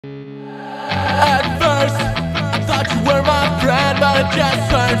At first, I thought you were my friend, but it just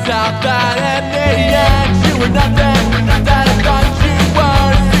turns out that in the end you were nothing that I thought you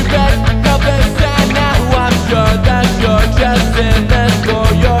were. Stupid, helpless, and now I'm sure that you're just in